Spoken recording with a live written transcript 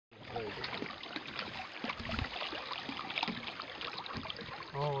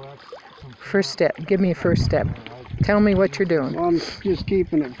First step. Give me a first step. Tell me what you're doing. Well, I'm just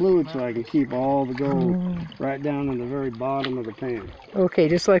keeping it fluid so I can keep all the gold right down in the very bottom of the pan. Okay,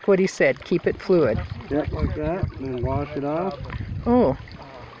 just like what he said. Keep it fluid. Yep, like that, and then wash it off. Oh,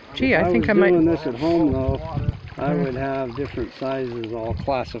 gee, I think I might... If I was doing this at home, though, I would have different sizes all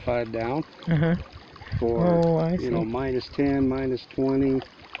classified down. For, you know, -10, -20,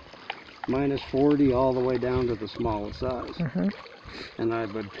 -40, all the way down to the smallest size. And I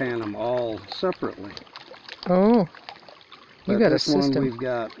would pan them all separately. Oh, you got a system. This one we've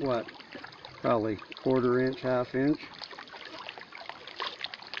got, what, probably 1/4 inch, 1/2 inch.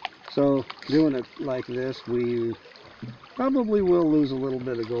 So doing it like this, we probably will lose a little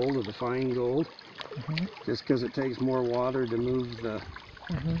bit of gold, of the fine gold, just because it takes more water to move the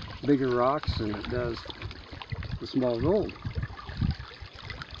bigger rocks than it does the small gold.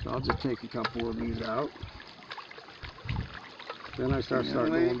 So I'll just take a couple of these out. Then I start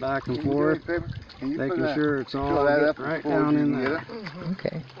going back and forth, making sure it's all getting right down in there.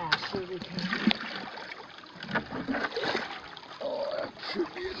 Okay. Oh, that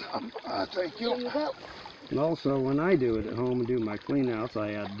should be enough. Thank you. And also, when I do it at home and do my cleanouts,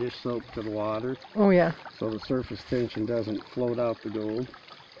 I add dish soap to the water. Oh, yeah. So the surface tension doesn't float out the gold.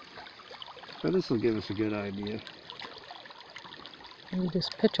 So this will give us a good idea. We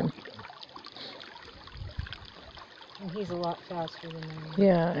just pitch him. And he's a lot faster than me.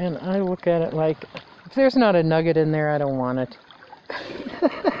 Yeah, and I look at it like, if there's not a nugget in there, I don't want it.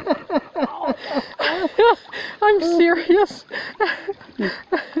 I'm serious.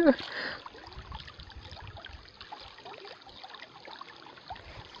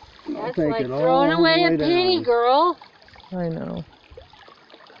 That's like throwing away a penny, girl. I know.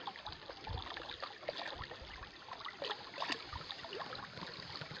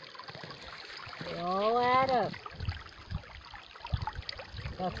 They all add up.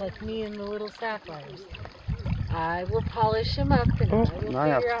 That's like me and the little sapphires. I will polish them up and I will figure I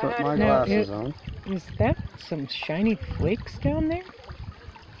have to out put how my to glasses on. Is that some shiny flakes down there?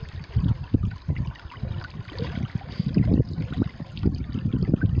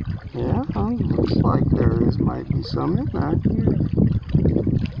 Yeah, looks like there is, might be some in there.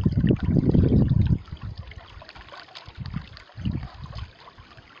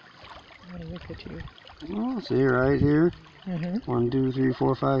 Look at you. Oh, see right here. 1, 2, 3,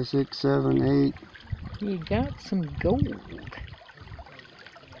 4, 5, 6, 7, 8. You got some gold.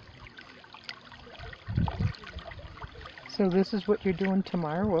 So this is what you're doing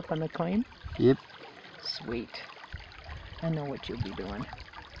tomorrow up on the claim? Yep. Sweet. I know what you'll be doing.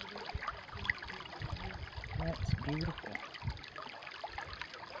 That's beautiful.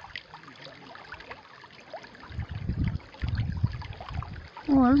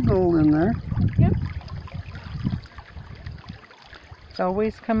 Well, there's gold in there. Yep. It's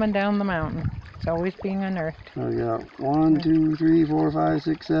always coming down the mountain. It's always being unearthed. So we got 1, 2, 3, 4, 5,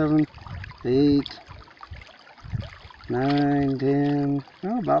 6, 7, 8, 9, 10,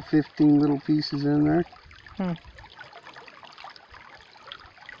 oh, about 15 little pieces in there.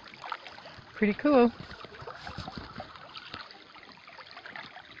 Pretty cool.